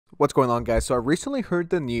What's going on, guys? So I recently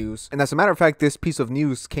heard the news, and as a matter of fact, this piece of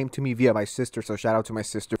news came to me via my sister, so shout out to my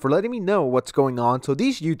sister for letting me know what's going on. So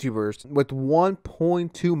these YouTubers with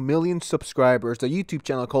 1.2 million subscribers, a YouTube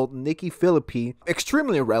channel called NikkiPhillippi,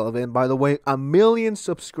 extremely irrelevant, by the way, 1 million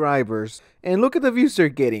subscribers, and look at the views they're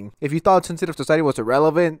getting. If you thought Sensitive Society was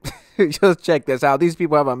irrelevant, just check this out. These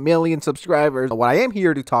people have 1 million subscribers. What I am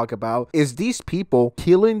here to talk about is these people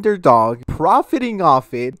killing their dog, profiting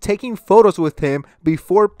off it, taking photos with him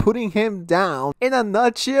before putting him down. In a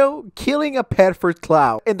nutshell, killing a pet for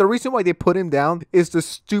clout. And the reason why they put him down is the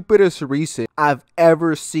stupidest reason I've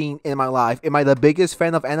ever seen in my life. Am I the biggest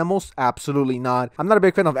fan of animals? Absolutely not. I'm not a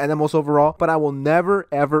big fan of animals overall, but I will never,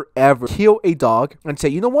 ever, ever kill a dog and say,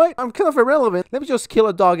 you know what? I'm kind of irrelevant. Let me just kill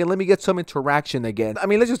a dog and let me get some interaction again. I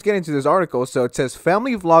mean, let's just get into this article. So it says,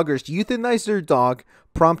 family vloggers euthanize their dog,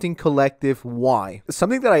 prompting collective why.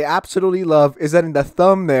 Something that I absolutely love is that in the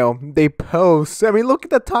thumbnail they post, I mean, look at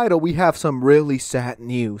the title, we have some really sad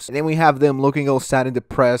news, and then we have them looking all sad and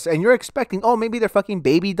depressed, and you're expecting, oh, maybe their fucking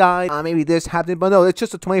baby died, maybe this happened, but no, it's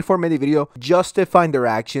just a 24-minute video justifying their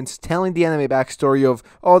actions, telling the anime backstory of,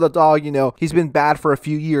 oh, the dog, you know, he's been bad for a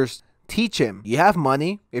few years. Teach him. You have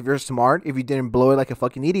money. If you're smart, if you didn't blow it like a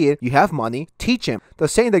fucking idiot, you have money. Teach him. The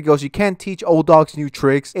saying that goes, you can't teach old dogs new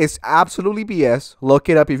tricks, is absolutely BS. Look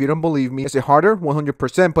it up if you don't believe me. Is it harder?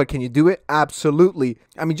 100%. But can you do it? Absolutely.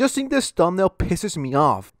 I mean, just seeing this thumbnail pisses me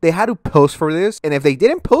off. They had to post for this, and if they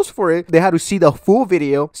didn't post for it, they had to see the full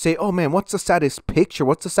video, say, oh man, what's the saddest picture?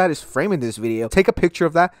 What's the saddest frame in this video? Take a picture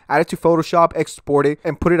of that, add it to Photoshop, export it,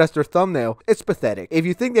 and put it as their thumbnail. It's pathetic. If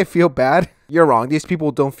you think they feel bad, you're wrong. These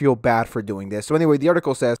people don't feel bad for doing this. So anyway, the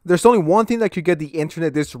article says, there's only one thing that could get the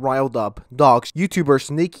internet this riled up. Dogs.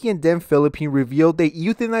 YouTubers Nikki and NikkiPhillippi revealed they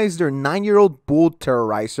euthanized their 9-year-old bull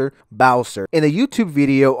terrorizer, Bowser, in a YouTube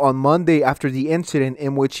video on Monday after the incident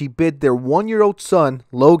in which he bit their 1-year-old son,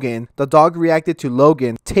 Logan. The dog reacted to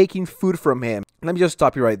Logan taking food from him. Let me just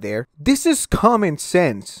stop you right there. This is common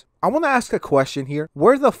sense. I want to ask a question here.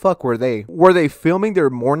 Where the fuck were they? Were they filming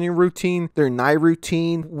their morning routine, their night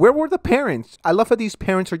routine? Where were the parents? I love that these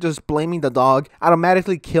parents are just blaming the dog,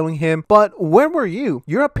 automatically killing him. But where were you?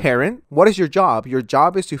 You're a parent. What is your job? Your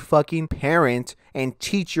job is to fucking parent and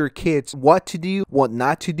teach your kids what to do, what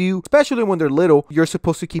not to do. Especially when they're little, you're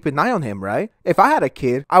supposed to keep an eye on him, right? If I had a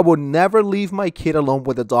kid, I would never leave my kid alone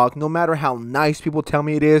with a dog, no matter how nice people tell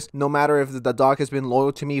me it is, no matter if the dog has been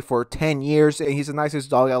loyal to me for 10 years and he's the nicest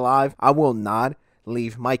dog alive, I will not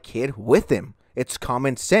leave my kid with him. It's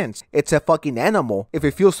common sense. It's a fucking animal. If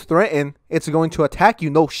it feels threatened, it's going to attack you.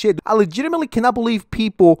 No shit. I legitimately cannot believe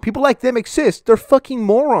people like them exist. They're fucking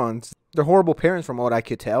morons. They're horrible parents from what I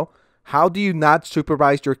could tell. How do you not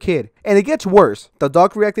supervise your kid? And it gets worse. The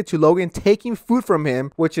dog reacted to Logan taking food from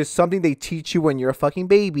him, which is something they teach you when you're a fucking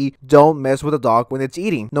baby. Don't mess with a dog when it's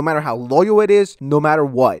eating. No matter how loyal it is, no matter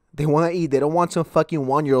what. They want to eat. They don't want some fucking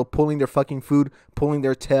 1-year-old pulling their fucking food, pulling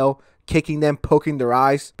their tail, kicking them, poking their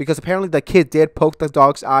eyes. Because apparently the kid did poke the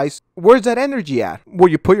dog's eyes. Where's that energy at? Will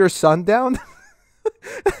you put your son down?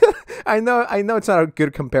 I know it's not a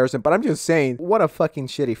good comparison, but I'm just saying, what a fucking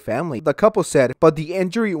shitty family. The couple said, but the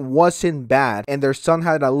injury wasn't bad, and their son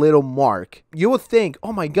had a little mark. You would think,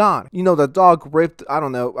 oh my god, you know, the dog ripped, I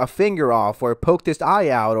don't know, a finger off, or poked his eye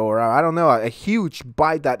out, or I don't know, a huge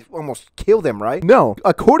bite that almost killed him, right? No,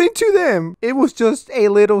 according to them, it was just a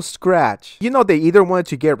little scratch. You know, they either wanted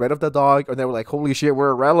to get rid of the dog, or they were like, holy shit,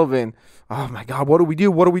 we're irrelevant. Oh my god, what do we do?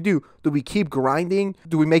 What do we do? Do we keep grinding?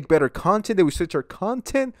 Do we make better content? Do we switch our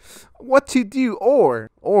content? What to do? Or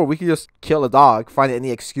we could just kill a dog, find any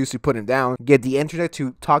excuse to put him down, get the internet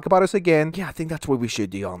to talk about us again. Yeah, I think that's what we should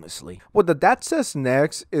do, honestly. What the dad says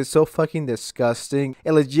next is so fucking disgusting.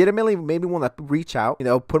 It legitimately made me want to reach out, you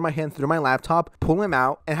know, put my hand through my laptop, pull him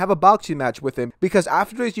out, and have a boxing match with him. Because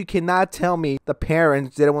after this, you cannot tell me the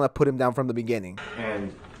parents didn't want to put him down from the beginning.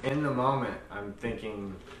 And in the moment, I'm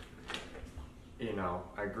thinking, you know,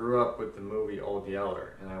 I grew up with the movie Old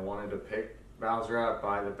Yeller, and I wanted to pick Bowser up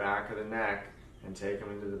by the back of the neck and take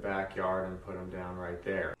him into the backyard and put him down right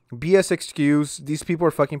there. BS excuse. These people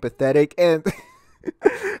are fucking pathetic, and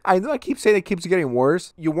I know I keep saying it keeps getting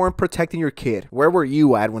worse. You weren't protecting your kid. Where were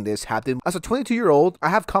you at when this happened? As a 22-year-old, I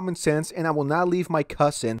have common sense, and I will not leave my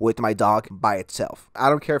cousin with my dog by itself. I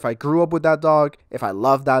don't care if I grew up with that dog, if I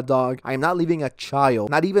love that dog. I am not leaving a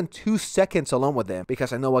child, not even 2 seconds alone with them,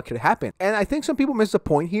 because I know what could happen. And I think some people miss the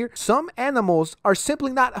point here. Some animals are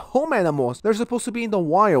simply not home animals. They're supposed to be in the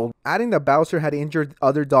wild. Adding that Bowser had injured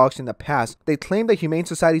other dogs in the past, they claimed the Humane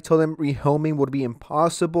Society told them rehoming would be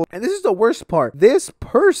impossible. And this is the worst part. This this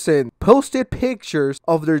person posted pictures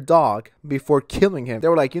of their dog before killing him. They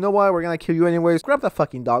were like, you know what, we're gonna kill you anyways. Grab that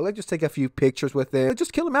fucking dog. Let's just take a few pictures with it. Let's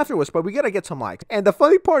just kill him afterwards, but we gotta get some likes. And the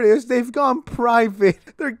funny part is they've gone private.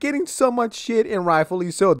 They're getting so much shit, and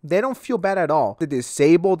rightfully so. They don't feel bad at all. They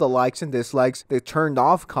disabled the likes and dislikes. They turned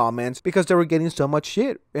off comments because they were getting so much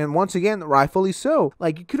shit. And once again, rightfully so.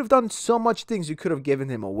 Like, you could have done so much things. You could have given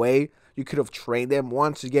him away. You could have trained him.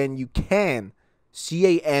 Once again, you can.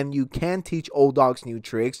 CAN, you can teach old dogs new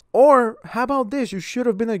tricks. Or how about this? You should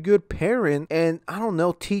have been a good parent and, I don't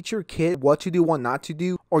know, teach your kid what to do, what not to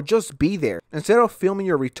do, or just be there. Instead of filming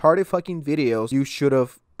your retarded fucking videos, you should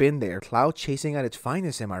have been there. Cloud chasing at its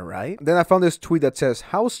finest, am I right? Then I found this tweet that says,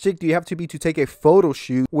 how sick do you have to be to take a photo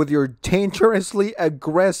shoot with your dangerously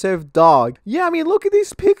aggressive dog? Yeah, I mean, look at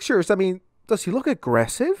these pictures. I mean, does he look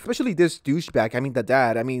aggressive? Especially this douchebag. I mean, the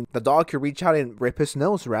dad. I mean, the dog could reach out and rip his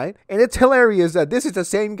nose, right? And it's hilarious that this is the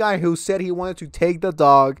same guy who said he wanted to take the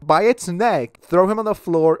dog by its neck, throw him on the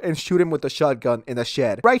floor, and shoot him with a shotgun in the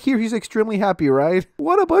shed. Right here, he's extremely happy, right?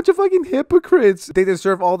 What a bunch of fucking hypocrites. They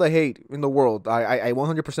deserve all the hate in the world. I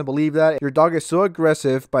 100% believe that. Your dog is so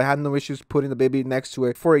aggressive, but I had no issues putting the baby next to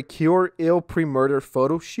it for a cure ill pre-murder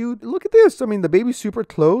photo shoot. Look at this. I mean, the baby's super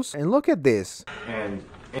close. And look at this. And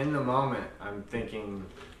in the moment, I'm thinking,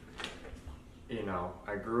 you know,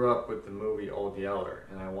 I grew up with the movie Old Yeller,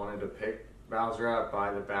 and I wanted to pick Bowser up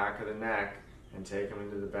by the back of the neck and take him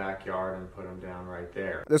into the backyard and put him down right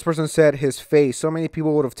there. This person said his face. So many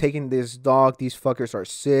people would have taken this dog. These fuckers are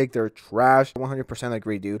sick. They're trash. 100%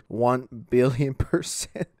 agree, dude.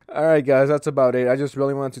 1,000,000,000%. Alright guys, that's about it. I just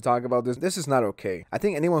really wanted to talk about this. This is not okay. I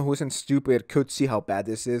think anyone who isn't stupid could see how bad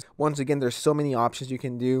this is. Once again, there's so many options you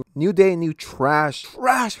can do. New day, new trash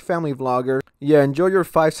family vlogger. Yeah, enjoy your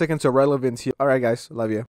 5 seconds of relevance here. Alright guys, love you.